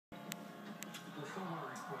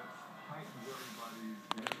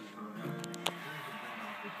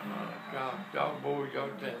Y'all boys, y'all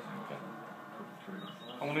tap.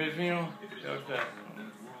 On this film, y'all tap.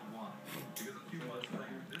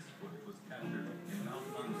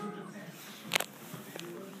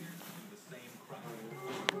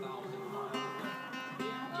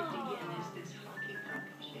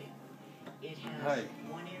 Hey,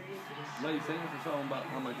 Lee, sing us a song about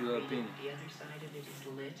how much you love pennies.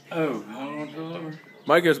 Oh, I don't want to deliver.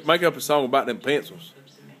 Make up a song about them pencils.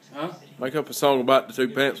 Huh? Make up a song about the two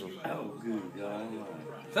pencils. Oh, good God.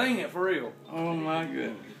 Sing it for real. Oh, my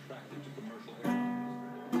goodness.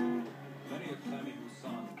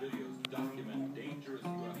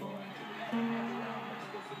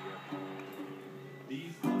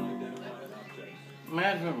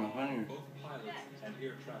 Imagine my finger.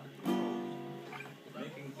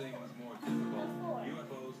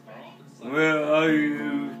 Well, I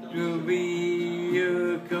used to be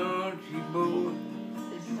a country boy,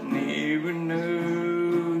 never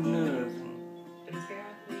knew nothing.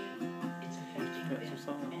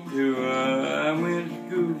 Till I went to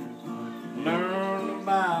school, learned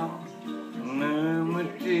about number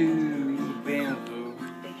 2 pencil.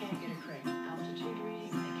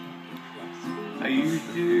 I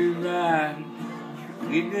used to ride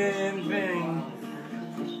with them things,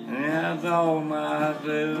 and I thought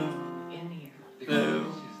myself,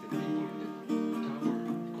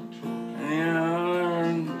 and I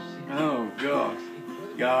learned, oh gosh,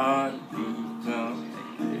 God be something.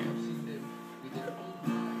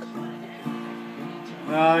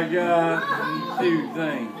 I got 2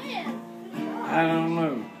 things. I don't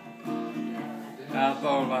know. I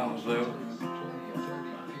thought about myself.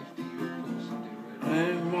 And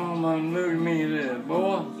this woman looked at me and said,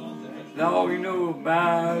 boy, that's all you know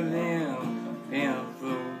about them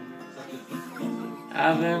pencils.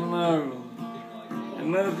 I said, no, there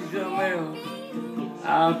must be something else.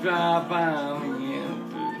 I'll try to find the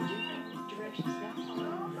answer.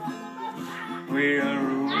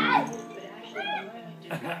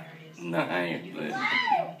 No, I ain't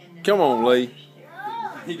listening. Come on, Lee.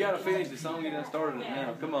 You gotta finish the song. You done started it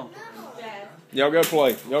now. Come on. Y'all go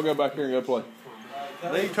play. Y'all go back here and go play.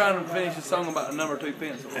 Lee trying to finish the song about the number 2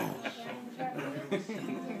 pencil.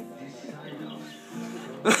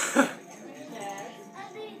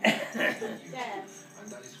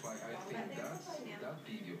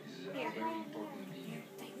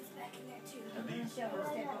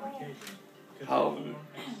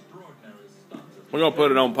 We're gonna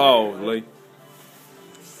put it on pause, Lee.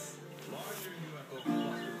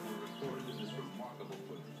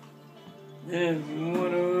 There's one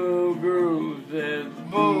of those girls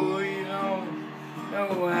said, boy, you don't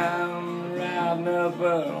know how I'm riding up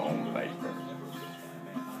on paper.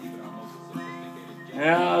 And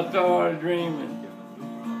I started dreaming,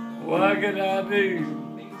 what could I do?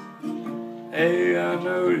 Hey, I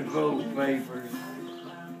noticed those papers.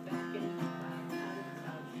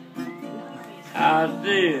 I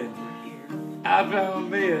did. I found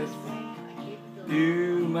my best.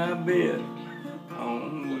 Do my best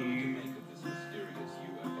on you.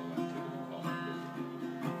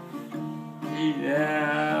 Deep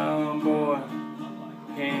down, boy,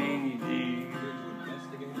 can you do?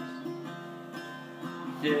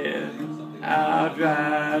 Said, I'll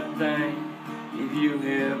try to think if you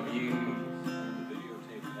help you.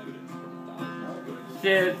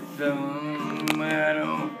 Said, son, why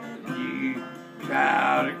don't you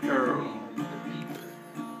try to curl?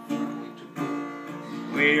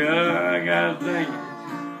 Well, I got to think.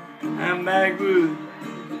 I'm backwoods.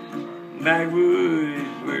 Backwoods is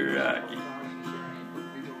where I get.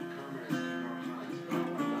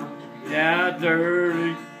 Down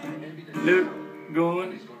 30, look,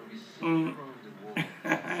 going,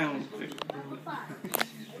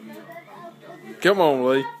 Come on,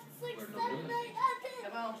 Lee.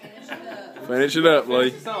 Finish it up, Lee.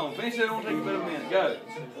 Finish it. It won't take you but a minute. Go.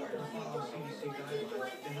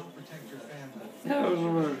 Those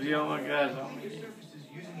were the only guys on me.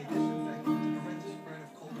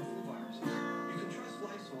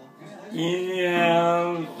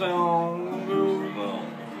 Yeah, the song goes on.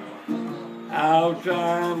 I'll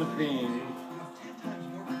try to finish.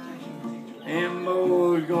 And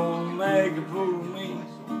boys gonna make a fool of me,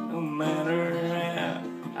 no matter how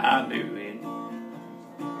I do it.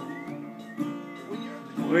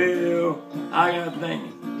 Well, I got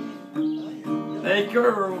thinking. That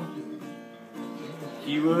girl,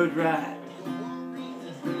 she was right.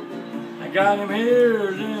 I got him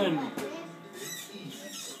here then.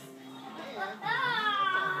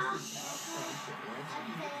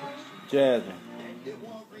 Jasmine.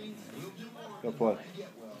 Go play.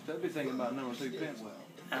 Don't be thinking about number 2 pencil.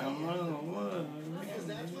 I don't know what.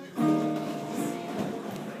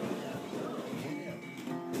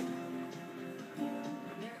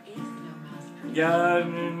 got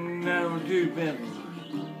number 2 pencil.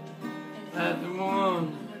 That's the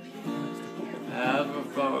one I was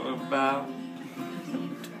thought about.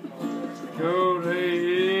 Go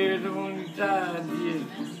there, the one inside you.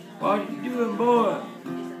 What you doing, boy?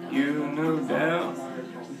 You no doubt.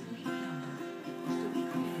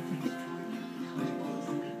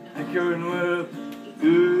 I couldn't up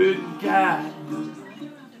good and tight.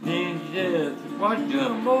 Then she says, what you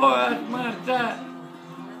doing, boy? That's my side.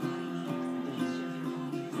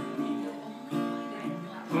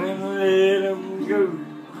 When we let them go,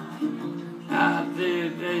 I said,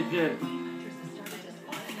 they said,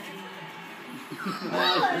 I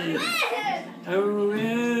said, oh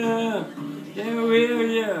yeah,